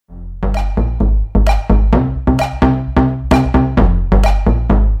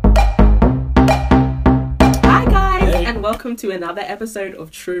welcome to another episode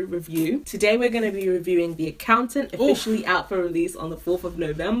of Trew Review. Today we're going to be reviewing The Accountant, officially out for release on the 4th of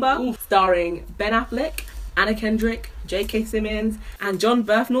November, starring Ben Affleck, Anna Kendrick, J.K. Simmons, and Jon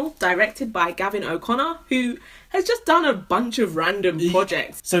Bernthal, directed by Gavin O'Connor, who has just done a bunch of random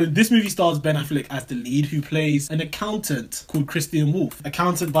projects. So this movie stars Ben Affleck as the lead, who plays an accountant called Christian Wolf.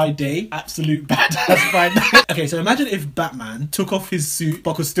 Accountant by day, absolute badass by night. Okay, so imagine if Batman took off his suit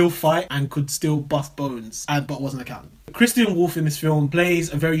but could still fight and could still bust bones, but was an accountant. Christian Wolf in this film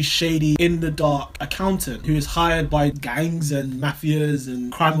plays a very shady, in-the-dark accountant who is hired by gangs and mafias and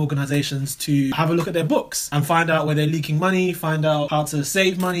crime organisations to have a look at their books and find out where they're leaking money, find out how to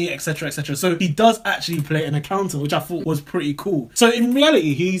save money, etc, etc. So he does actually play an accountant, which I thought was pretty cool. So in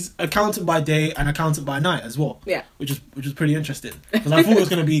reality, he's accountant by day and accountant by night as well. Yeah. Which is pretty interesting, because I thought it was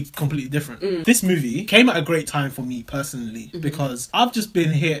going to be completely different. This movie came at a great time for me personally, because I've just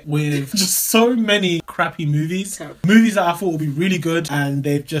been hit with just so many crappy movies. Movies that I thought would be really good and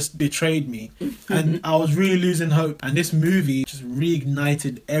they've just betrayed me. And I was really losing hope. And this movie just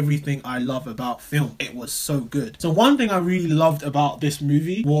reignited everything I love about film. It was so good. So one thing I really loved about this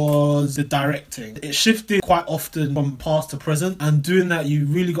movie was the directing. It shifted quite often from past to present, and doing that you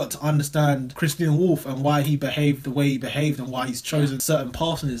really got to understand Christian Wolf and why he behaved the way he behaved and why he's chosen certain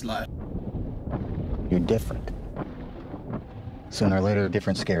paths in his life. You're different. Sooner or later,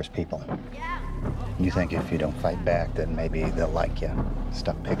 different scares people. You think if you don't fight back, then maybe they'll like you.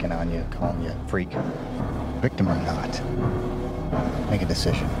 Stop picking on you, calling you a freak. Victim or not, make a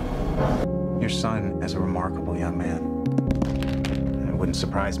decision. Your son is a remarkable young man. It wouldn't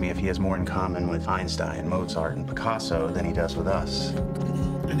surprise me if he has more in common with Einstein, Mozart, and Picasso than he does with us.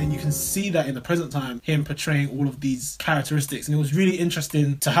 And then you can see that in the present time, him portraying all of these characteristics. And it was really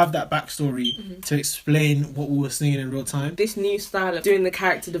interesting to have that backstory to explain what we were seeing in real time. This new style of doing the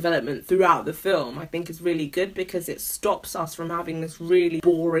character development throughout the film, I think, is really good, because it stops us from having this really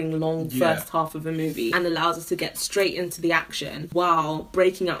boring, long first half of a movie and allows us to get straight into the action while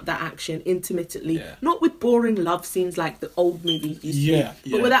breaking up that action intermittently. Not with boring love scenes like the old movies used to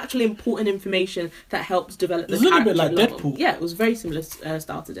be, but with actually important information that helps develop the character. It was a little bit like Deadpool. Yeah, it was very similar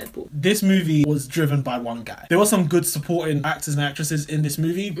style to Deadpool. This movie was driven by one guy. There were some good supporting actors and actresses in this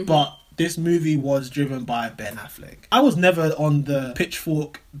movie, but this movie was driven by Ben Affleck. I was never on the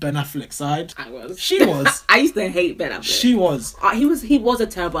pitchfork Ben Affleck side. I was. She was. I used to hate Ben Affleck. She was. He was a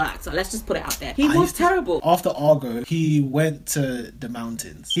terrible actor. Let's just put it out there. He was terrible. After Argo, he went to the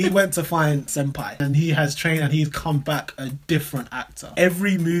mountains. He went to find Senpai, and he has trained and he's come back a different actor.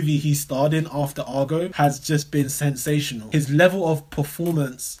 Every movie he starred in after Argo has just been sensational. His level of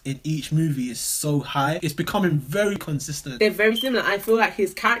performance in each movie is so high. It's becoming very consistent. They're very similar. I feel like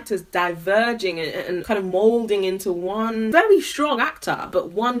his character's diverging and kind of moulding into one very strong actor,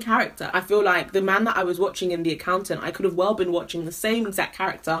 but one character. I feel like the man that I was watching in The Accountant, I could have well been watching the same exact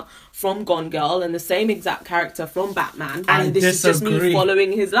character from Gone Girl and the same exact character from Batman, and this is just me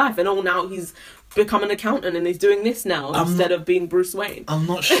following his life, and now he's become an accountant and he's doing this now instead of being Bruce Wayne. I'm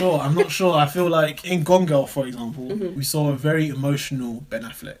not sure. I feel like in Gone Girl, for example, we saw a very emotional Ben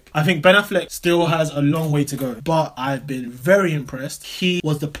Affleck. I think Ben Affleck still has a long way to go, but I've been very impressed. He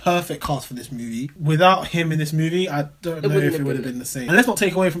was the perfect cast for this movie. Without him in this movie, I don't know if it would have been the same. And let's not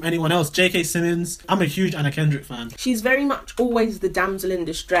take away from anyone else. J.K. Simmons, I'm a huge Anna Kendrick fan. She's very much always the damsel in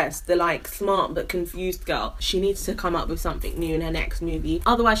distress, the like smart but confused girl. She needs to come up with something new in her next movie.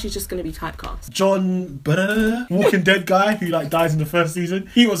 Otherwise, she's just going to be typecast. Jon Bernthal, Walking Dead guy who dies in the first season.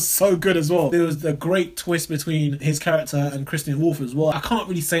 He was so good as well. There was the great twist between his character and Christian Wolf as well. I can't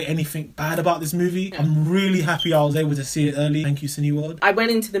really say anything bad about this movie. I'm really happy I was able to see it early. Thank you, Cineworld. I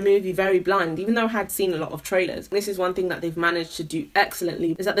went into the movie very blind, even though I had seen a lot of trailers. This is one thing that they've managed to do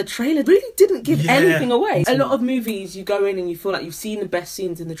excellently, is that the trailer really didn't give anything away. A lot of movies, you go in and you feel like you've seen the best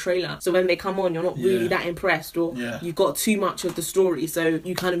scenes in the trailer, so when they come on, you're not really that impressed, or you've got too much of the story, so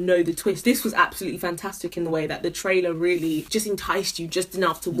you kind of know the twist. This was absolutely fantastic in the way that the trailer really just enticed you just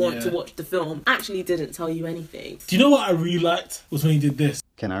enough to want to watch the film. Actually didn't tell you anything. Do you know what I really liked was when he did this?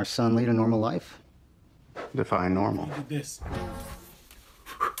 Can our son lead a normal life? Define normal. He did this.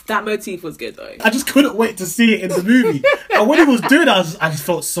 That motif was good though. I just couldn't wait to see it in the movie. And when he was doing it, I just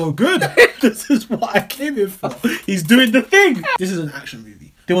felt so good. This is what I came here for. He's doing the thing. This is an action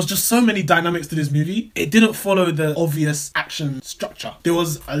movie. There was just so many dynamics to this movie. It didn't follow the obvious action structure. There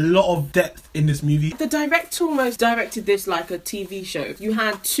was a lot of depth in this movie. The director almost directed this like a TV show. You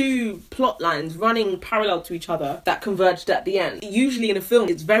had two plot lines running parallel to each other that converged at the end. Usually in a film,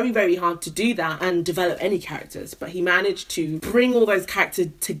 it's very, very hard to do that and develop any characters, but he managed to bring all those characters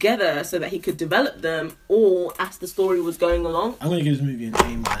together so that he could develop them all as the story was going along. I'm going to give this movie an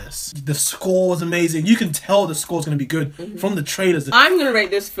A-. The score was amazing. You can tell the score's going to be good from the trailers. I'm going to rate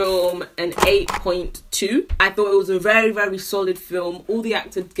this film an 8.2. I thought it was a very, very solid film. All the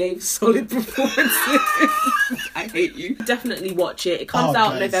actors gave solid performances. I hate you. Definitely watch it. It comes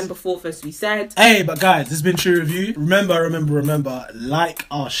out November 4th, as we said. Hey, but guys, this has been True Review. Remember, like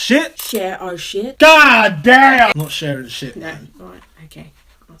our shit. Share our shit. God damn! I'm not sharing shit, man. Alright, okay.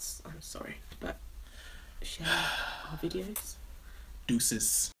 I'm sorry, but share our videos.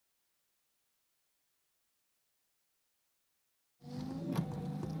 Deuces.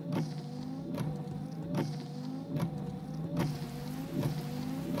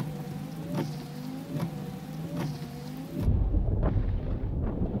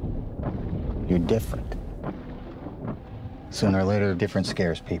 You're different. Sooner or later, different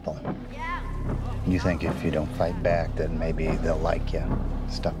scares people. You think if you don't fight back, then maybe they'll like you.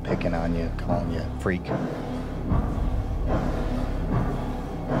 Stop picking on you, calling you a freak.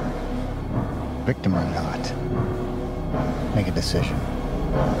 Victim or not, make a decision.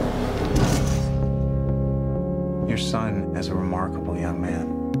 Your son is a remarkable young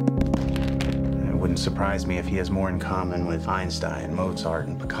man. It wouldn't surprise me if he has more in common with Einstein, Mozart,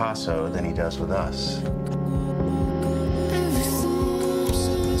 and Picasso than he does with us.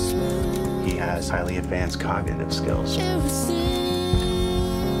 He has highly advanced cognitive skills.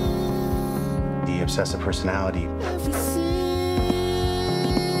 The obsessive personality.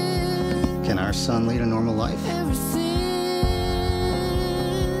 Can our son lead a normal life?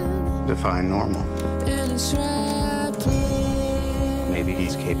 Define normal. Maybe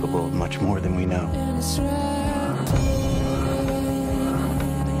he's capable of much more than we know.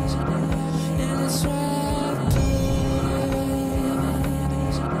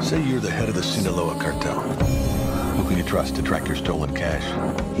 Say you're the head of the Sinaloa cartel. Who can you trust to track your stolen cash?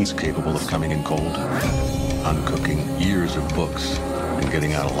 He's capable of coming in cold, uncooking years of books, and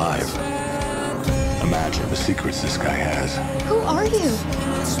getting out alive. Imagine the secrets this guy has. Who are you?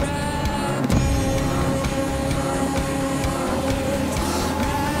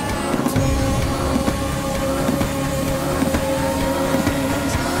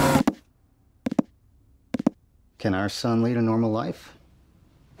 Can our son lead a normal life?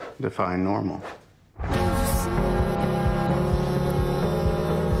 Define normal.